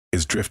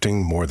is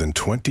drifting more than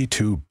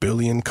 22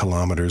 billion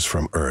kilometers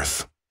from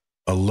Earth.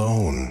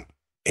 Alone,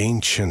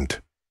 ancient,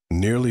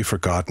 nearly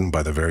forgotten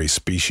by the very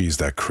species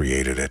that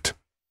created it.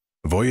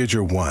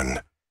 Voyager 1,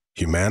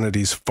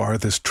 humanity's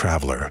farthest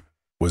traveler,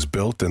 was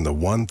built in the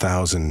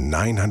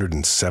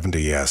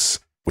 1970s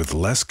with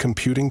less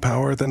computing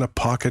power than a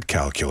pocket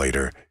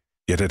calculator,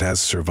 yet it has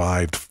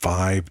survived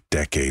 5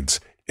 decades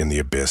in the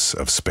abyss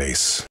of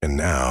space. And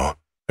now,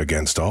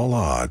 against all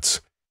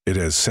odds, it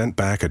has sent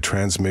back a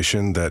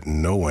transmission that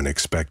no one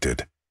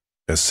expected,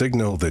 a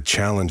signal that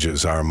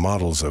challenges our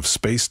models of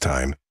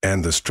space-time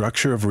and the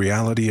structure of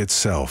reality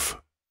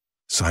itself.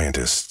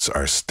 Scientists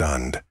are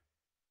stunned.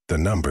 The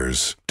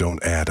numbers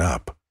don't add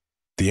up.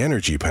 The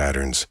energy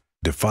patterns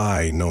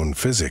defy known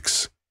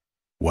physics.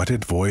 What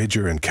did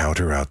Voyager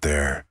encounter out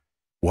there?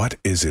 What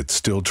is it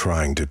still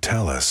trying to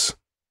tell us?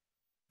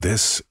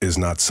 This is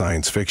not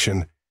science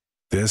fiction.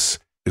 This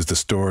is the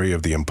story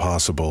of the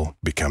impossible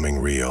becoming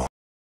real.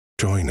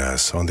 Join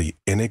us on the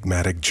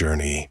enigmatic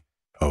journey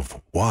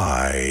of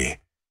why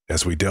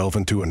as we delve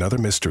into another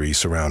mystery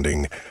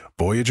surrounding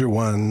Voyager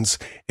 1's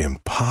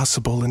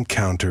impossible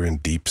encounter in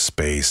deep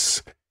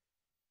space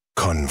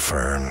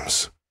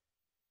confirms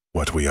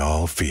what we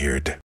all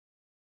feared.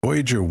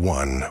 Voyager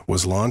 1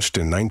 was launched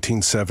in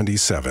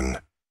 1977,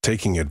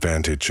 taking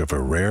advantage of a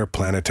rare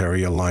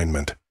planetary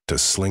alignment to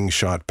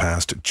slingshot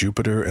past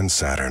Jupiter and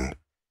Saturn.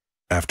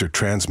 After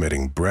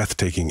transmitting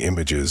breathtaking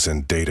images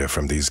and data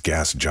from these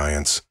gas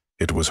giants,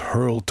 it was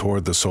hurled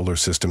toward the solar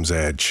system's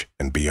edge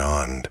and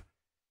beyond.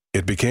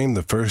 It became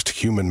the first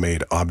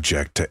human-made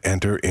object to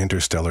enter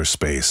interstellar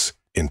space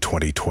in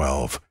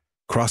 2012,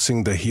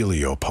 crossing the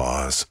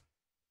heliopause,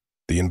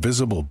 the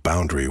invisible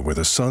boundary where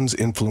the sun's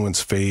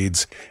influence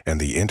fades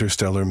and the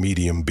interstellar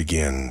medium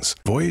begins.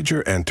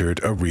 Voyager entered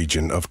a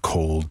region of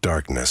cold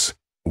darkness,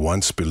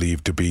 once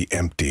believed to be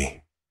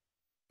empty.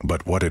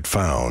 But what it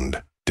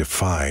found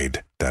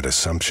defied that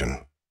assumption.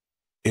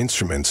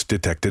 Instruments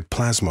detected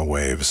plasma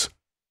waves.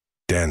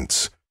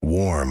 Dense,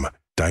 warm,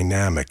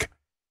 dynamic,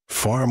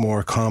 far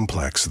more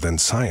complex than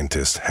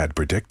scientists had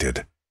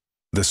predicted.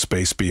 The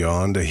space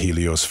beyond a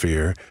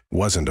heliosphere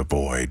wasn't a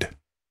void,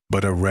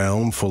 but a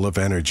realm full of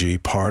energy,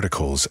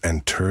 particles,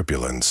 and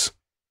turbulence.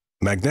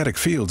 Magnetic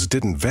fields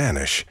didn't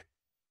vanish.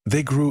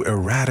 They grew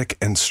erratic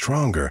and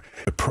stronger.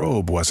 The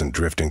probe wasn't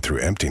drifting through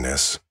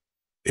emptiness.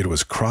 It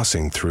was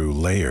crossing through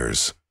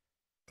layers,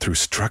 through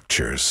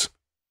structures,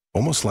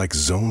 almost like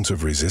zones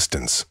of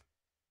resistance.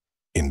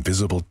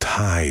 Invisible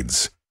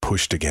tides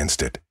pushed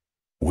against it,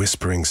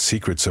 whispering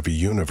secrets of a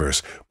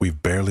universe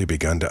we've barely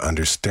begun to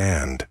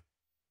understand.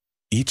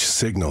 Each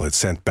signal it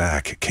sent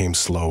back came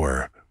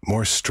slower,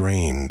 more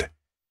strained,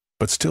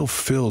 but still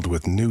filled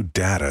with new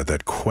data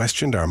that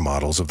questioned our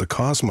models of the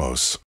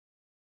cosmos.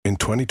 In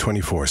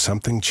 2024,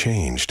 something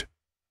changed.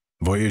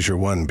 Voyager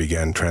 1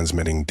 began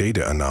transmitting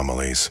data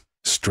anomalies,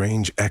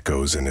 strange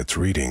echoes in its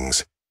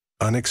readings,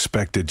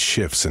 unexpected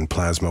shifts in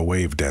plasma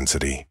wave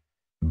density,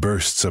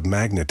 bursts of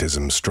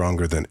magnetism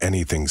stronger than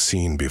anything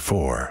seen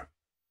before.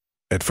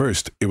 At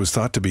first, it was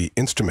thought to be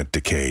instrument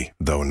decay,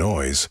 though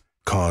noise,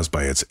 caused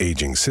by its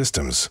aging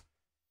systems.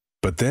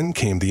 But then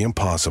came the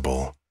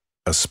impossible,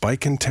 a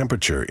spike in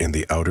temperature in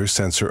the outer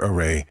sensor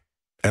array,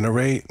 an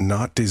array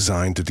not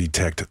designed to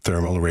detect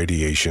thermal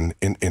radiation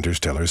in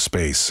interstellar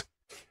space,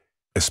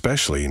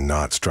 especially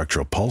not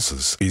structural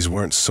pulses. These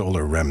weren't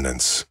solar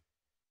remnants.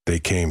 They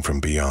came from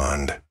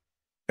beyond,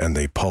 and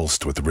they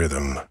pulsed with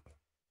rhythm.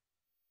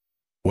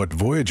 What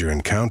Voyager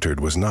encountered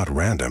was not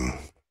random.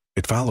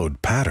 It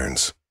followed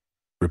patterns,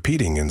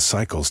 repeating in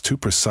cycles too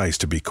precise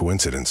to be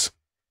coincidence.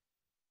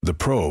 The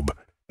probe,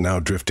 now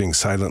drifting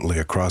silently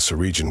across a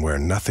region where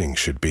nothing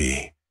should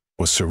be,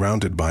 was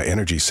surrounded by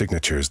energy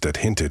signatures that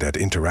hinted at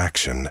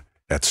interaction,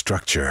 at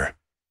structure.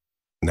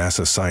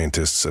 NASA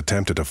scientists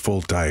attempted a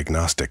full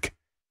diagnostic,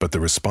 but the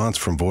response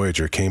from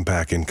Voyager came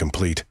back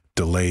incomplete,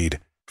 delayed,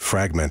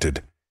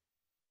 fragmented,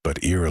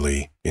 but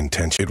eerily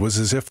intentional. It was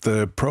as if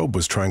the probe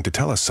was trying to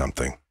tell us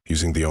something,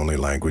 using the only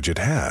language it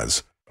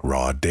has,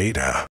 raw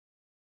data.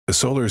 The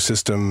solar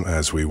system,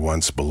 as we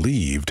once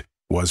believed,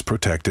 was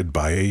protected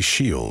by a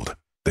shield,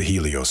 the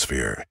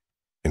heliosphere,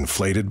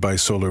 inflated by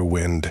solar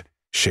wind,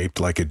 shaped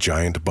like a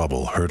giant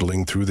bubble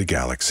hurtling through the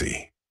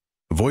galaxy.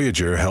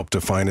 Voyager helped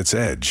define its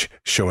edge,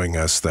 showing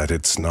us that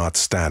it's not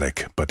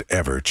static but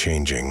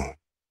ever-changing.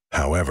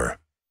 However,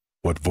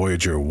 what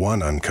Voyager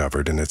 1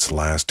 uncovered in its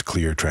last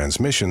clear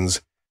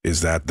transmissions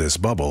is that this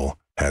bubble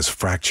has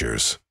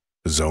fractures,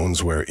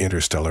 zones where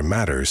interstellar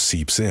matter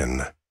seeps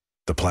in.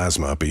 The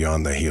plasma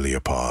beyond the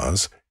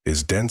heliopause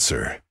is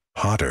denser,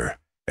 hotter,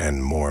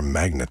 and more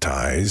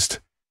magnetized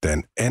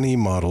than any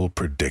model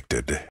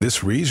predicted.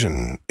 This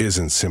region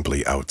isn't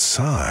simply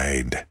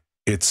outside.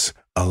 It's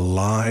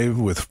alive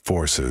with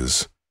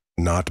forces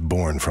not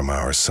born from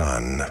our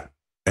sun.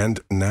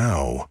 And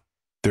now,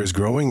 there's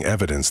growing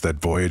evidence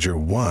that Voyager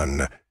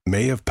 1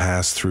 may have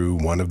passed through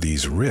one of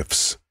these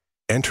rifts,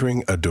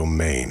 entering a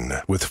domain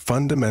with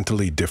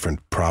fundamentally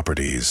different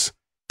properties.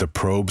 The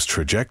probe's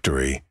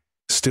trajectory,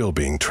 still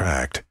being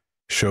tracked,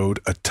 showed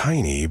a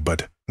tiny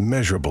but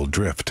measurable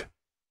drift,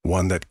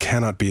 one that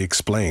cannot be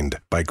explained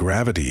by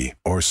gravity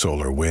or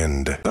solar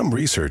wind. Some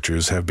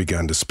researchers have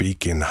begun to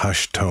speak in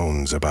hushed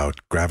tones about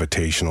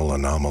gravitational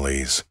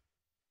anomalies,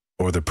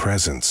 or the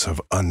presence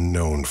of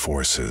unknown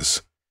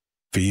forces,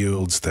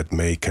 fields that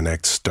may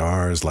connect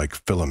stars like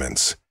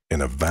filaments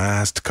in a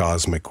vast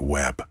cosmic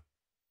web.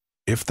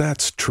 If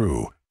that's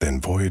true, then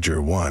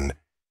Voyager 1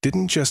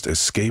 didn't just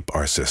escape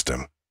our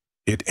system,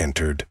 it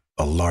entered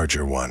a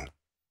larger one,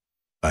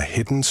 a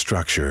hidden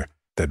structure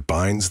that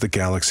binds the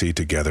galaxy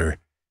together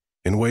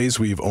in ways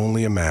we've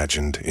only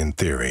imagined in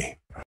theory.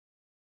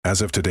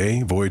 As of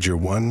today, Voyager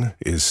 1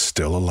 is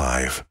still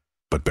alive,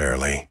 but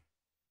barely.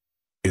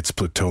 Its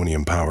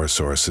plutonium power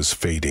source is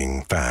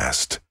fading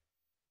fast.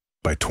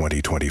 By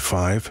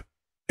 2025,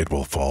 it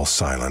will fall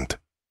silent,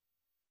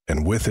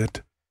 and with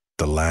it,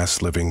 the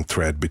last living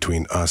thread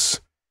between us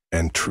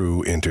and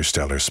true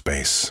interstellar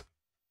space.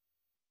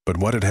 But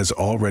what it has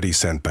already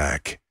sent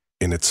back,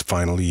 in its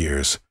final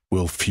years,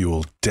 will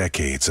fuel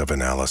decades of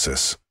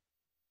analysis.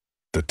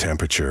 The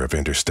temperature of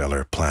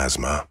interstellar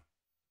plasma,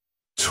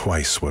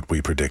 twice what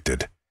we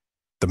predicted.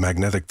 The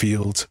magnetic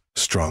fields,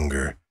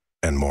 stronger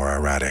and more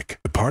erratic.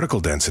 The particle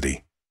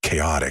density,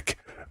 chaotic.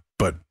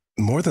 But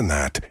more than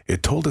that,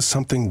 it told us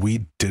something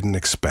we didn't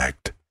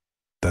expect.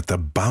 That the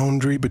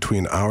boundary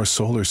between our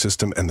solar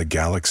system and the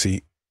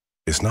galaxy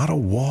is not a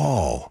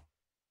wall.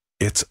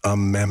 It's a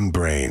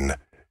membrane,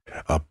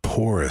 a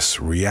porous,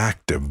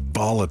 reactive,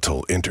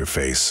 volatile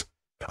interface,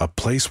 a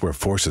place where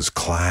forces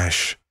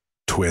clash,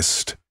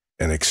 twist,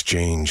 and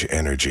exchange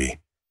energy.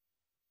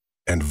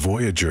 And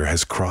Voyager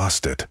has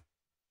crossed it.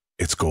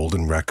 Its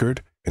golden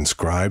record,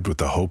 inscribed with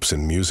the hopes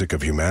and music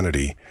of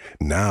humanity,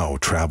 now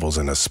travels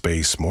in a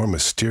space more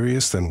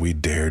mysterious than we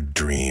dared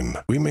dream.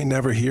 We may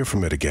never hear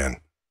from it again,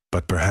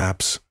 but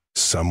perhaps,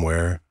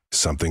 somewhere,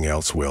 something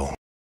else will.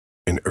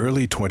 In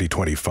early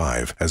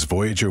 2025, as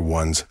Voyager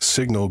 1's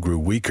signal grew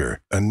weaker,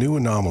 a new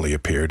anomaly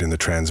appeared in the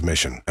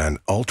transmission, an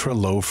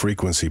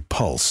ultra-low-frequency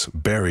pulse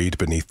buried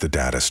beneath the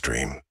data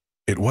stream.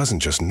 It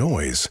wasn't just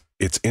noise.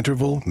 Its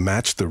interval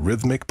matched the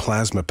rhythmic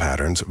plasma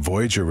patterns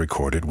Voyager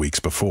recorded weeks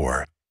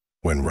before.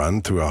 When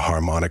run through a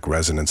harmonic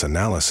resonance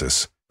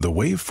analysis, the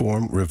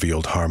waveform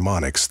revealed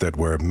harmonics that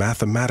were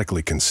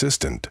mathematically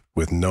consistent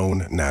with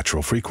known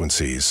natural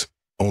frequencies,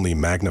 only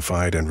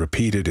magnified and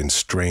repeated in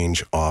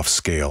strange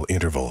off-scale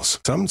intervals.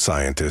 Some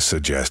scientists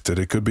suggested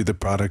it could be the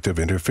product of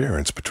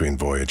interference between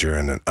Voyager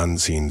and an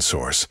unseen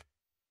source,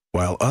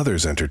 while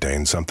others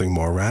entertained something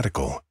more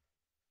radical,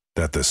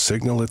 that the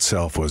signal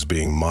itself was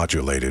being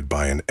modulated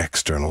by an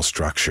external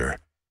structure,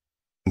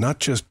 not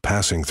just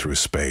passing through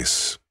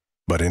space,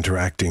 but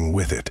interacting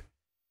with it.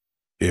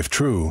 If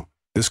true,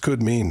 this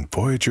could mean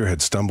Voyager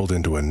had stumbled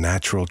into a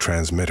natural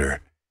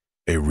transmitter,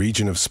 a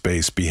region of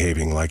space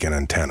behaving like an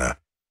antenna,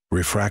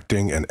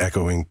 refracting and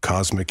echoing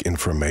cosmic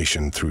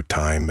information through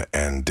time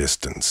and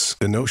distance.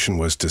 The notion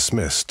was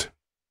dismissed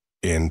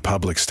in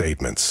public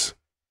statements,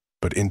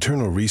 but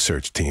internal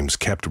research teams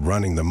kept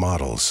running the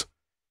models.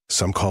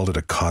 Some called it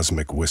a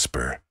cosmic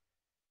whisper.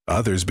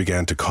 Others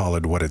began to call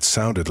it what it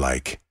sounded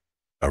like,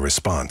 a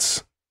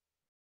response.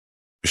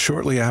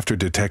 Shortly after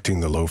detecting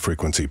the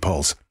low-frequency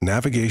pulse,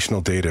 navigational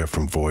data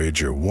from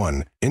Voyager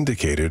 1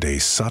 indicated a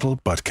subtle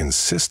but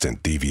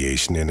consistent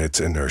deviation in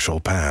its inertial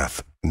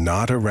path.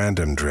 Not a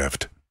random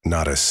drift,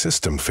 not a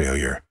system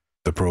failure.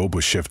 The probe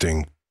was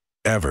shifting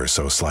ever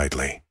so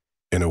slightly,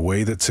 in a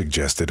way that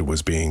suggested it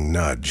was being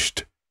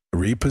nudged,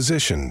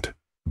 repositioned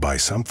by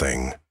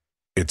something.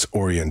 Its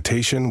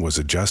orientation was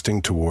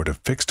adjusting toward a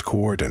fixed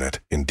coordinate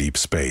in deep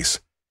space.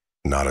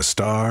 Not a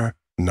star,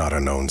 not a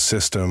known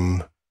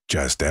system,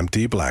 just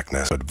empty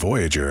blackness. But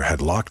Voyager had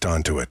locked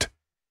onto it.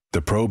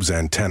 The probe's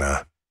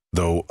antenna,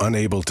 though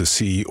unable to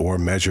see or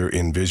measure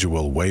in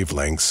visual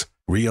wavelengths,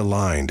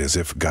 realigned as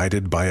if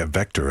guided by a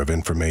vector of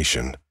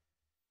information.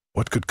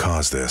 What could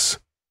cause this?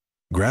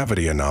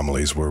 Gravity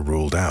anomalies were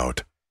ruled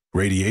out.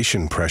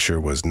 Radiation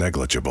pressure was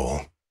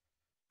negligible.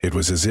 It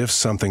was as if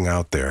something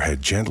out there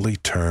had gently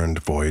turned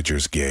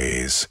Voyager's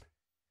gaze,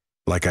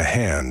 like a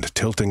hand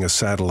tilting a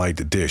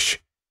satellite dish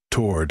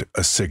toward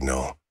a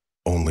signal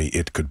only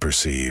it could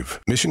perceive.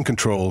 Mission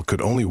Control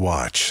could only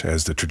watch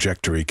as the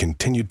trajectory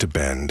continued to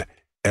bend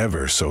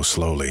ever so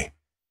slowly.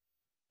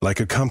 Like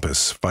a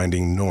compass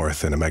finding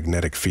north in a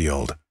magnetic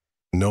field,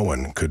 no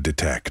one could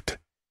detect.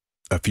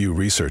 A few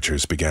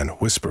researchers began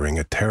whispering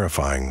a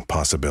terrifying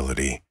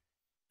possibility,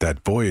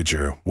 that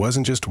Voyager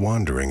wasn't just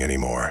wandering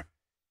anymore.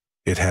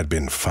 It had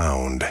been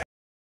found.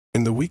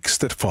 In the weeks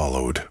that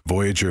followed,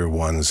 Voyager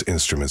 1's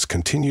instruments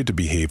continued to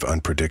behave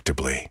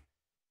unpredictably.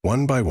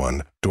 One by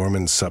one,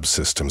 dormant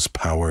subsystems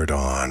powered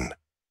on,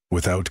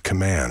 without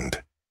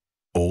command.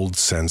 Old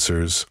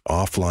sensors,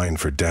 offline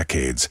for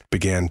decades,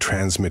 began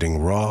transmitting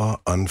raw,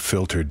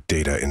 unfiltered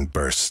data in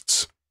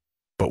bursts.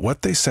 But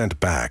what they sent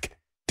back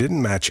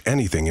didn't match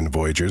anything in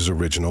Voyager's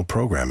original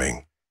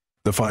programming.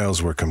 The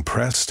files were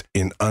compressed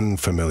in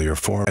unfamiliar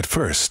form. At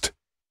first,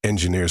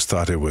 engineers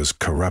thought it was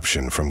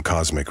corruption from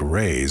cosmic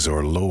rays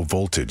or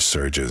low-voltage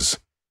surges.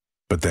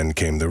 But then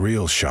came the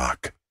real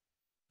shock.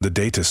 The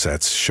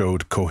datasets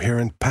showed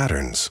coherent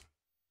patterns,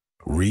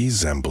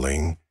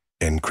 resembling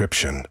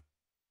encryption.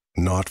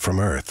 Not from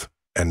Earth,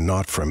 and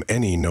not from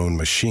any known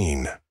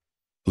machine.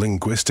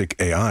 Linguistic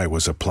AI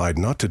was applied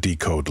not to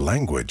decode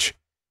language,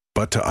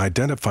 but to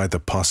identify the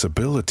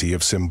possibility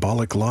of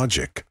symbolic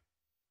logic.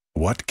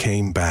 What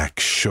came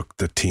back shook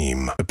the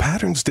team. The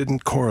patterns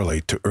didn't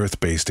correlate to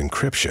Earth-based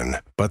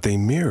encryption, but they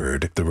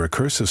mirrored the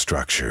recursive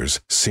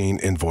structures seen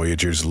in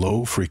Voyager's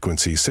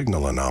low-frequency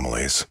signal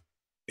anomalies.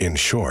 In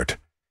short,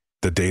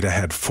 the data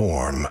had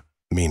form,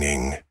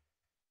 meaning.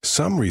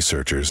 Some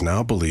researchers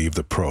now believe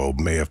the probe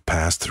may have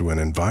passed through an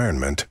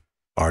environment,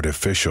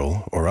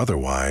 artificial or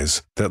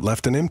otherwise, that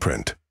left an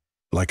imprint,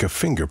 like a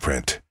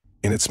fingerprint,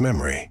 in its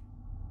memory.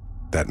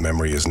 That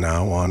memory is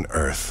now on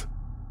Earth,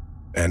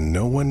 and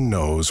no one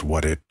knows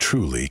what it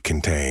truly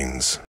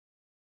contains.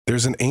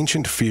 There's an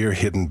ancient fear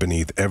hidden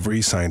beneath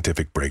every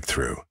scientific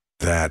breakthrough,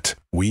 that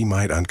we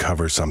might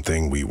uncover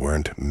something we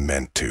weren't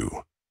meant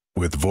to.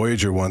 With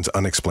Voyager 1's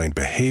unexplained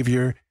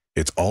behavior,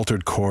 its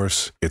altered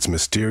course, its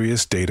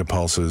mysterious data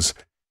pulses,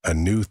 a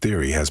new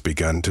theory has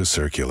begun to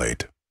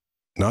circulate.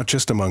 Not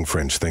just among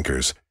fringe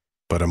thinkers,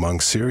 but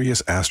among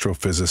serious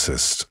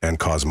astrophysicists and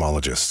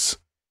cosmologists.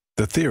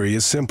 The theory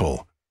is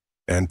simple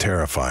and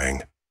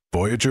terrifying.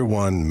 Voyager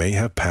 1 may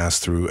have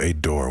passed through a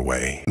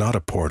doorway, not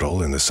a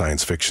portal in the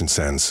science fiction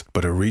sense,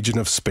 but a region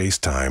of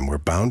space-time where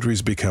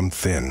boundaries become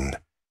thin,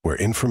 where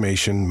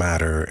information,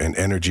 matter, and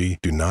energy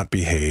do not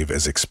behave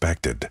as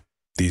expected.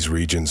 These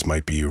regions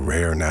might be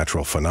rare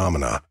natural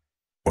phenomena,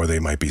 or they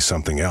might be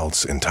something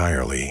else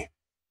entirely.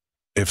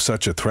 If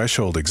such a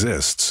threshold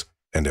exists,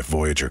 and if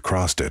Voyager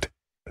crossed it,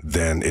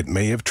 then it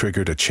may have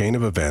triggered a chain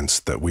of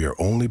events that we are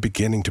only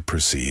beginning to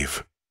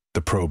perceive.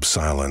 The probe's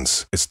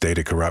silence, its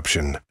data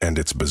corruption, and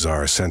its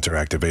bizarre sensor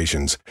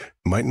activations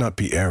might not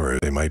be errors,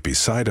 they might be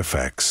side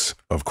effects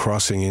of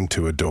crossing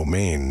into a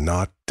domain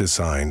not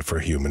designed for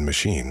human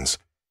machines,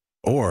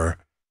 or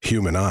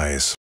human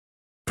eyes.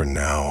 For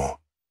now,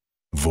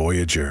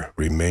 Voyager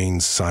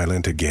remains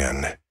silent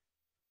again,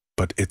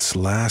 but its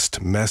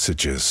last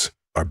messages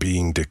are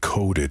being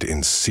decoded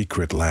in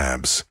secret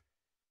labs,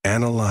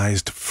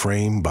 analyzed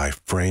frame by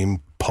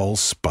frame,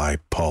 pulse by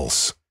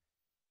pulse.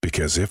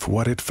 Because if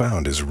what it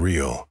found is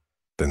real,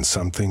 then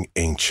something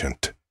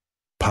ancient,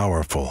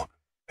 powerful,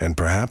 and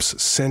perhaps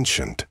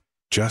sentient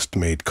just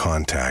made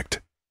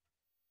contact.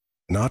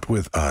 Not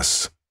with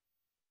us,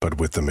 but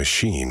with the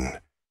machine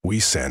we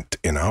sent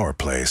in our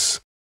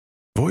place.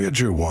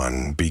 Voyager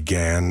 1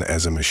 began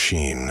as a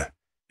machine.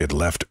 It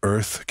left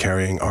Earth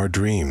carrying our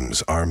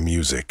dreams, our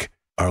music,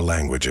 our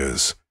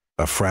languages,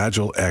 a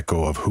fragile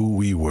echo of who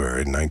we were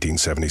in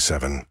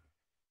 1977.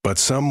 But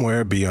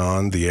somewhere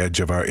beyond the edge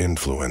of our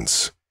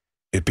influence,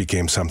 it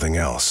became something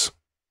else.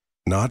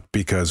 Not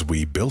because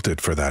we built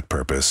it for that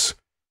purpose,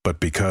 but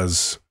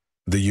because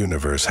the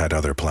universe had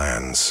other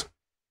plans.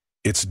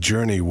 Its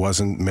journey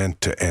wasn't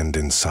meant to end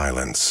in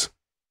silence.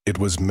 It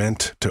was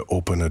meant to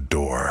open a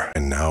door,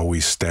 and now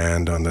we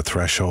stand on the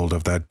threshold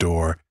of that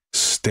door,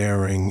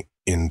 staring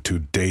into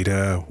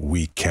data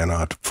we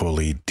cannot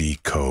fully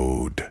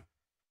decode,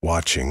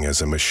 watching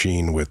as a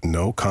machine with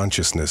no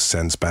consciousness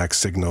sends back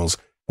signals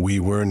we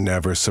were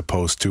never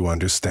supposed to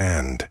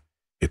understand.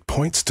 It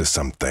points to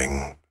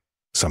something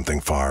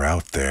far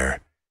out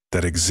there,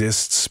 that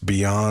exists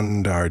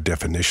beyond our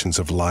definitions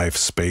of life,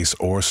 space,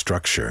 or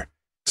structure,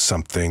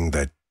 something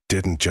that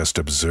didn't just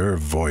observe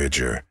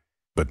Voyager,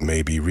 but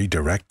maybe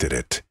redirected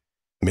it,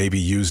 maybe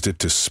used it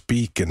to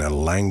speak in a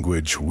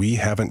language we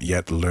haven't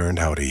yet learned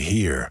how to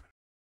hear.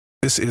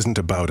 This isn't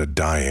about a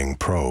dying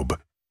probe.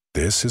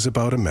 This is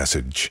about a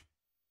message.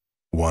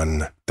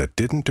 One that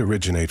didn't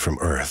originate from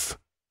Earth.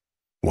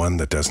 One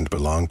that doesn't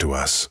belong to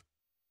us.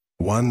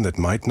 One that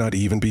might not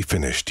even be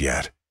finished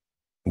yet.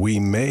 We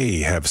may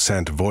have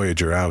sent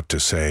Voyager out to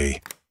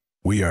say,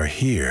 "We are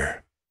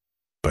here."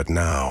 But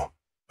now,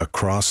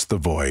 across the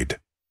void,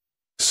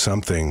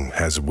 something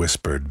has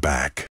whispered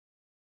back.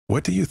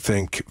 What do you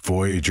think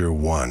Voyager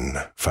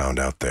 1 found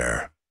out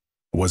there?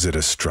 Was it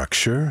a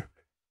structure,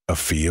 a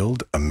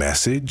field, a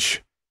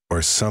message,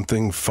 or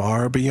something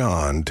far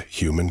beyond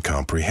human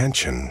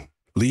comprehension?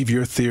 Leave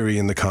your theory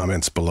in the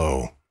comments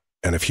below.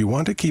 And if you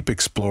want to keep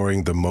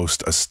exploring the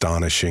most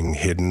astonishing,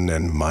 hidden,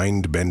 and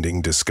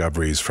mind-bending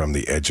discoveries from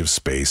the edge of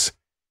space,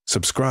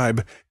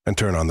 subscribe and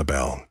turn on the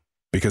bell,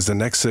 because the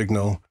next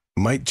signal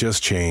might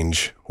just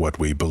change what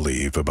we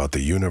believe about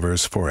the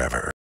universe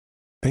forever.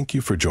 Thank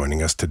you for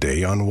joining us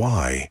today on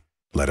Why.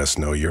 Let us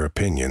know your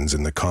opinions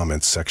in the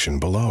comments section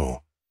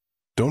below.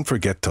 Don't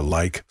forget to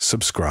like,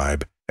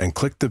 subscribe, and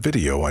click the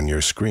video on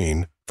your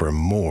screen for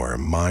more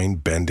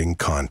mind-bending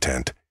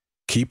content.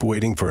 Keep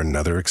waiting for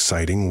another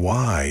exciting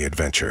Why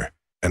adventure.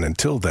 And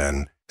until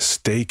then,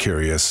 stay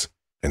curious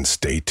and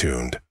stay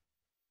tuned.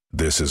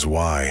 This is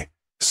Why,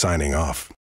 signing off.